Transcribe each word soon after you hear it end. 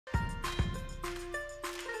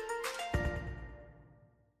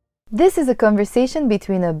This is a conversation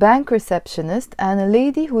between a bank receptionist and a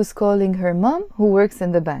lady who's calling her mom who works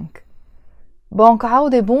in the bank. بنك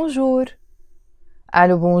عودة بونجور.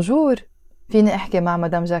 ألو بونجور. فيني أحكي مع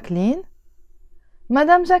مدام جاكلين؟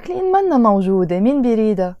 مدام جاكلين منا موجودة، مين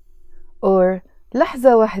بريدها؟ or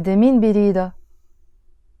لحظة واحدة، مين بريدها؟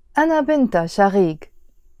 أنا بنتها شاغيغ.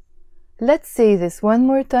 Let's say this one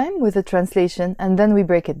more time with a translation and then we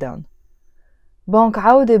break it down. بنك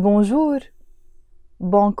عودة بونجور.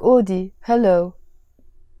 بنك أودي hello.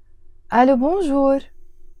 ألو بونجور.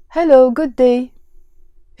 Hello, good day.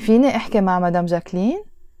 فيني أحكي مع مدام جاكلين؟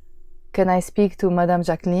 Can I speak to مدام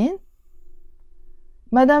جاكلين؟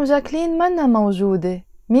 مدام جاكلين منا موجودة،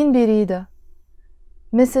 مين بريدها؟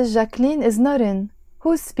 Mrs. Jacqueline is not in.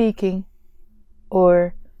 Who's speaking?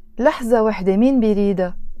 or لحظة واحدة، مين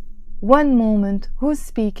بريدها؟ One moment, who's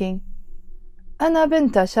speaking? أنا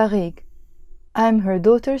بنتها شاغيغ. I'm her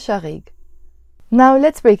daughter Chaghig. Now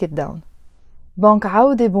let's break it down. بنك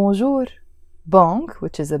عودة bonjour. Bank,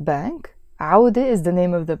 which is a bank. عودة is the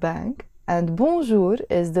name of the bank. And bonjour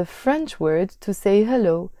is the French word to say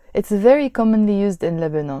hello. It's very commonly used in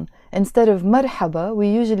Lebanon. Instead of marhaba, we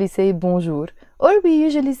usually say bonjour. Or we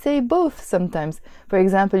usually say both sometimes. For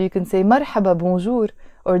example, you can say marhaba bonjour,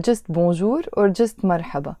 or just bonjour, or just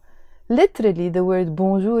marhaba. Literally, the word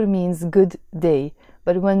bonjour means good day.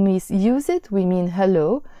 But when we use it, we mean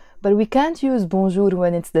hello. But we can't use bonjour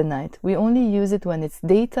when it's the night. We only use it when it's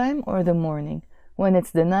daytime or the morning. When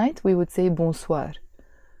it's the night, we would say bonsoir.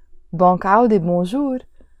 بنك عودة bonjour.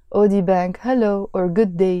 Odi bank hello or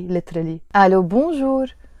good day, literally. Allo bonjour.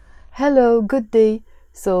 Hello, good day.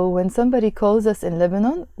 So when somebody calls us in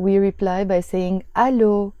Lebanon, we reply by saying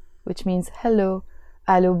allo, which means hello.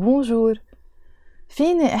 Allo bonjour.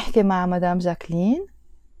 فيني أحكي مع مدام جاكلين؟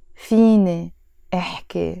 فيني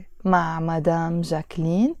أحكي مع مدام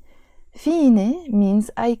جاكلين. فيني means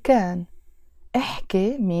I can.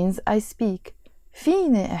 أحكي means I speak.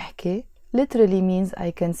 فيني أحكي literally means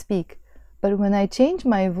I can speak. But when I change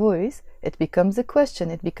my voice, it becomes a question.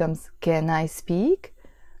 It becomes, can I speak?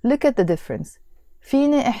 Look at the difference.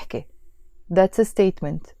 فيني أحكي. That's a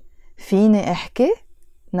statement. فيني أحكي?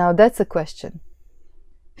 Now that's a question.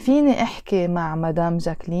 فيني أحكي مع مدام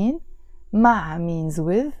جاكلين. مع means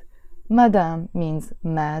with. Madame means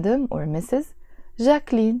madam or Mrs.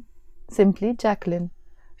 Jacqueline, simply Jacqueline.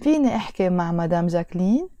 فيني أحكي مع مدام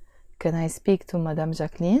جاكلين. Can I speak to Madame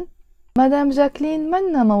Jacqueline? مدام جاكلين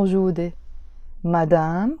منا موجودة.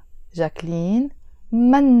 مدام جاكلين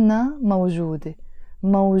منا موجودة.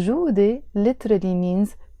 موجودة literally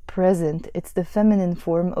means present. It's the feminine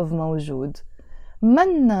form of موجود.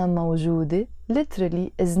 منا موجودة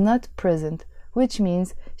literally is not present, which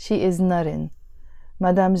means she is not in.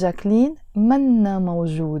 Madame Jacqueline منا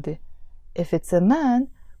موجودة. If it's a man,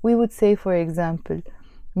 we would say, for example,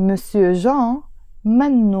 Monsieur Jean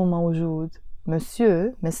منو موجود.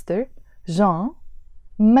 Monsieur, Mr. Jean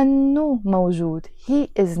منو موجود. He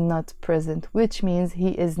is not present, which means he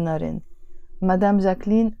is not in. Madame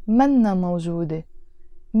Jacqueline منا موجودة.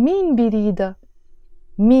 مين بريدة؟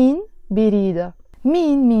 مين بريدة.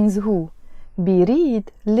 مين means who. بريد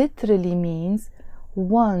literally means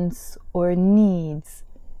wants or needs.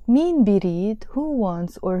 مين بريد, who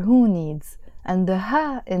wants or who needs. And the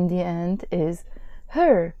ha in the end is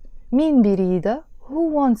her. مين بريدة, who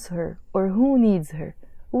wants her or who needs her.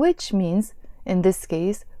 Which means, in this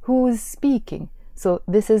case, who is speaking. So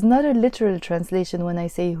this is not a literal translation when I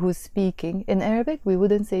say who's speaking. In Arabic, we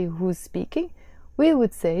wouldn't say who's speaking. We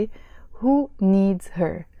would say who needs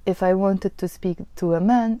her. If I wanted to speak to a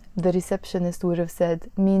man, the receptionist would have said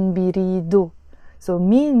min biridu. So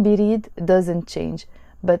min birid doesn't change,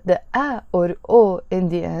 but the a or o in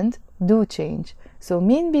the end do change. So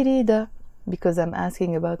min birida, because I'm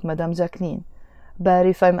asking about Madame Jacqueline. But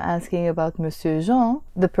if I'm asking about Monsieur Jean,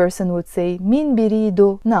 the person would say min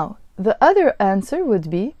biridu. Now, the other answer would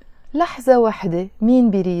be لحظة واحدة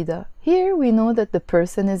مين بريدة. Here we know that the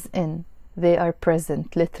person is in. They are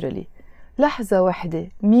present, literally. لحظة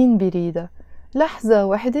واحدة مين بريدة. لحظة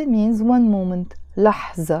واحدة means one moment.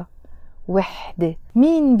 لحظة واحدة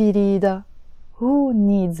مين بريدة. Who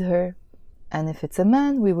needs her. And if it's a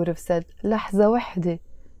man, we would have said لحظة واحدة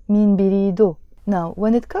مين بريدو. Now,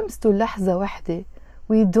 when it comes to لحظة واحدة,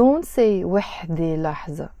 we don't say وحدة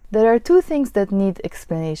لحظة. There are two things that need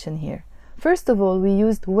explanation here. First of all, we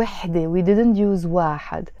used وحدة. We didn't use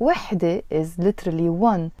واحد. وحدة is literally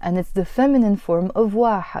one, and it's the feminine form of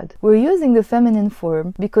واحد. We're using the feminine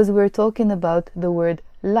form because we're talking about the word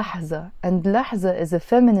لحظة, and لحظة is a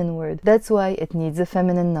feminine word. That's why it needs a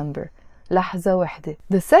feminine number. لحظة واحدة.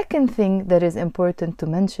 The second thing that is important to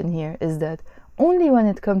mention here is that only when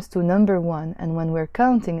it comes to number 1 and when we're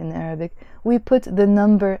counting in Arabic, we put the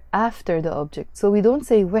number after the object. So we don't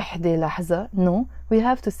say وحدة لحظة. No, we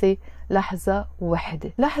have to say لحظة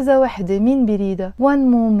وحدة. لحظة وحدة مين بريدة? One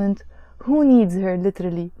moment. Who needs her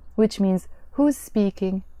literally? Which means who's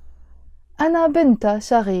speaking? أنا بنت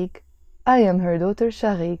شغيق. I am her daughter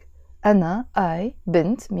شغيق. أنا, I,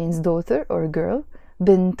 bint means daughter or girl.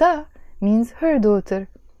 بنت means her daughter.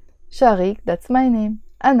 شغيق, that's my name.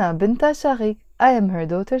 أنا بنت شغيق. I am her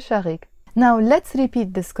daughter شغيق. Now let's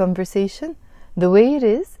repeat this conversation the way it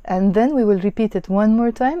is, and then we will repeat it one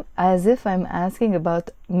more time as if I'm asking about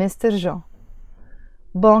Mr. Jean.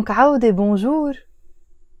 بانك عودة bonjour.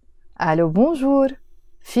 Allô bonjour.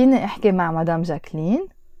 فيني احكي مع مدام جاكلين؟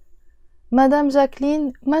 مدام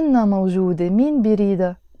جاكلين منا موجودة، مين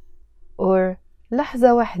بريدة؟ or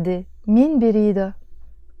لحظة وحدة، مين بريدة؟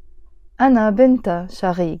 أنا بنت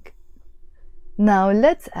شغيق. Now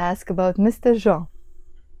let's ask about Mr. Jean.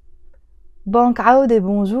 بانك عودة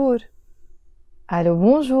bonjour. Allô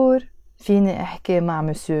bonjour. فيني احكي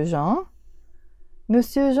مع Monsieur Jean؟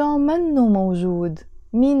 Monsieur Jean منه موجود،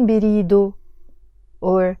 مين بريده؟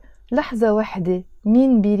 or لحظة وحدة،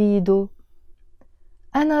 مين بريده؟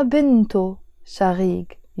 أنا بنته شغيق.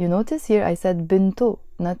 You notice here I said بنته,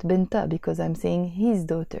 not بنتا, because I'm saying his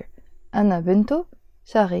daughter. أنا بنته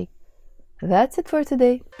شغيق. That's it for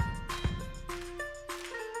today.